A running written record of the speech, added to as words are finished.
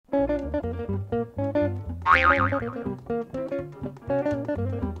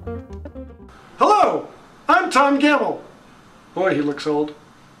Hello, I'm Tom Gammill. Boy, he looks old.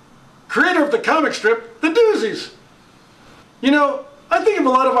 Creator of the comic strip, The Doozies. You know, I think of a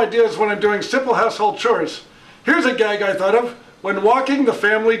lot of ideas when I'm doing simple household chores. Here's a gag I thought of when walking the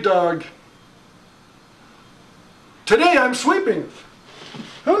family dog. Today I'm sweeping.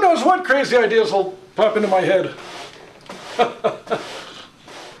 Who knows what crazy ideas will pop into my head.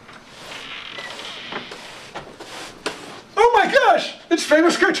 Oh my gosh! It's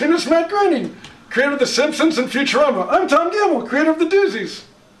famous cartoonist Matt Groening, creator of The Simpsons and Futurama. I'm Tom Gammill, creator of The Doozies.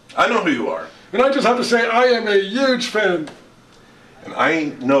 I know who you are. And I just have to say, I am a huge fan. And I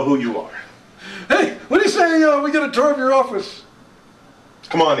know who you are. Hey, what do you say we get a tour of your office?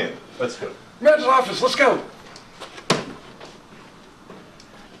 Come on in. Let's go. Matt's office, let's go.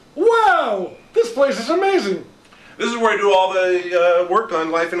 Wow! This place is amazing. This is where I do all the work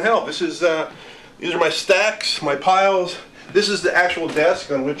on Life and Health. This is, these are my stacks, my piles. This is the actual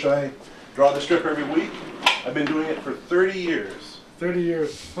desk on which I draw the strip every week. I've been doing it for 30 years. 30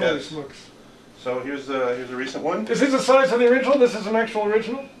 years. Holy Yes. smokes. So here's a recent one. Is this the size of the original? This is an actual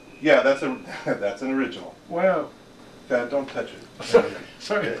original? Yeah, that's an original. Wow. Don't touch it.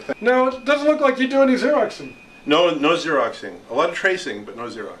 Sorry. Okay. No, it doesn't look like you do any Xeroxing. No Xeroxing. A lot of tracing, but no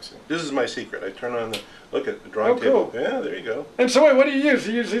Xeroxing. This is my secret. I turn on the, look at the drawing table. Cool. Yeah, there you go. And so wait, what do you use?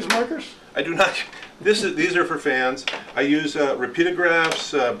 Do you use these markers? I do not. These are for fans. I use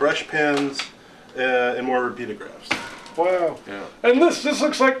repeatographs, brush pens, and more repeatographs. Wow. Yeah. And this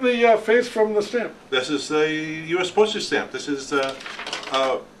looks like the face from the stamp. This is the U.S. Postage stamp. This is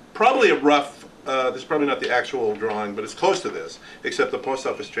probably a rough. This is probably not the actual drawing, but it's close to this. Except the post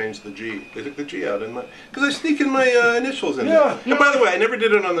office changed the G. They took the G out, because I sneak in my initials in there. And by the way, I never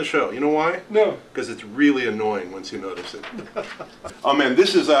did it on the show. You know why? No. Because it's really annoying once you notice it. Oh man,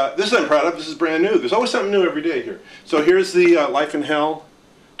 this is I'm proud of. This is brand new. There's always something new every day here. So here's the Life in Hell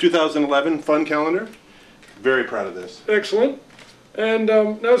 2011 fun calendar. Very proud of this. Excellent. And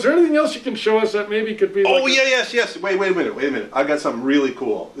now, is there anything else you can show us that maybe could be? Oh like yes. Wait a minute. I got something really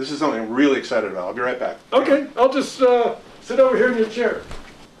cool. This is something I'm really excited about. I'll be right back. Okay, I'll just sit over here in your chair.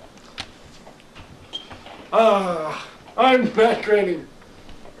 I'm Matt Groening.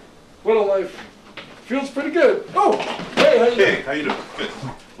 What a life. Feels pretty good. Oh, hey, how you doing? Hey, how you doing? Good.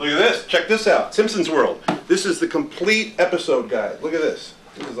 Look at this. Check this out. Simpsons World. This is the complete episode guide. Look at this.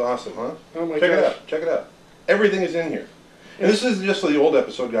 This is awesome, huh? Oh my gosh. gosh. Check it out. Check it out. Everything is in here. And this is just the old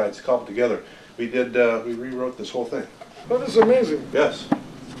episode guides cobbled together. We rewrote this whole thing. That is amazing. Yes.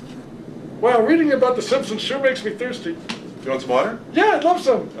 Wow, reading about The Simpsons sure makes me thirsty. You want some water? Yeah, I'd love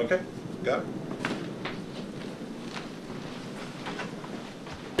some. Okay. Got it.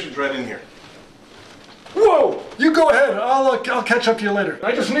 It's right in here. Whoa! You go ahead. I'll catch up to you later.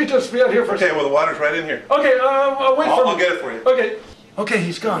 I just need to be out here for a Okay, second. well the water's right in here. Okay, I'll wait for I'll get it for you. Okay. Okay,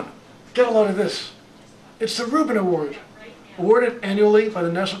 he's gone. Get a load of this. It's the Reuben Award. Awarded annually by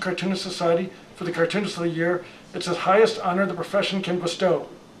the National Cartoonist Society for the Cartoonist of the Year. It's the highest honor the profession can bestow.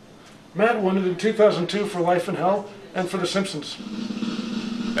 Matt won it in 2002 for Life in Hell and for The Simpsons.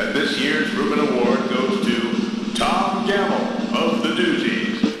 And this year's Reuben Award goes to Tom Gammill of The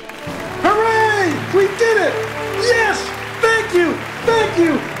Doozies. Hooray! We did it! Yes! Thank you! Thank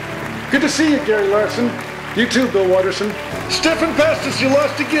you! Good to see you, Gary Larson. You too, Bill Watterson. Stefan Pastis, you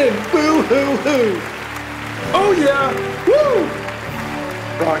lost again. Boo-hoo-hoo. Oh yeah! Woo!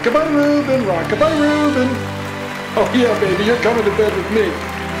 Rockabye Reuben, rockabye Reuben. Oh yeah, baby, you're coming to bed with me.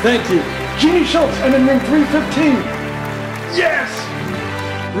 Thank you. Jeannie Schultz, I'm in room 315. Yes!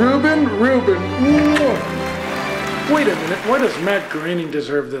 Reuben. Mwah. Wait a minute, why does Matt Groening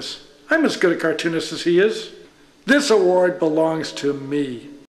deserve this? I'm as good a cartoonist as he is. This award belongs to me.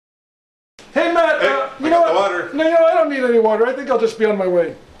 Hey Matt, Hey, you know what? water. No, I don't need any water. I think I'll just be on my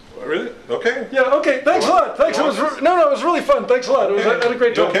way. Really? Okay. Yeah, okay, thanks a lot. Thanks, it was it was really fun. Thanks a lot. It was, I had a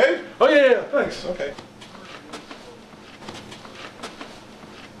great You time. okay? Oh yeah, thanks. Okay.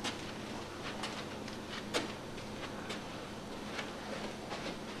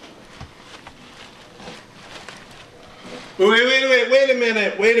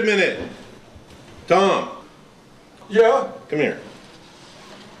 Wait a minute. Tom, Yeah? come here.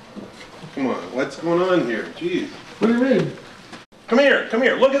 Come on, what's going on here? Jeez. What do you mean? Come here,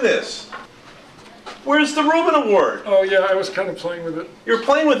 look at this. Where's the Reuben Award? Oh yeah, I was kind of playing with it. You're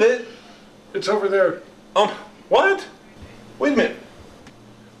playing with it? It's over there. What? Wait a minute.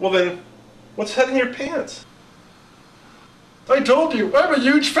 Well then, what's that in your pants? I told you, I'm a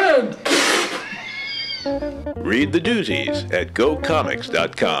huge fan. Read The Doozies at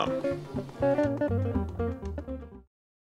GoComics.com.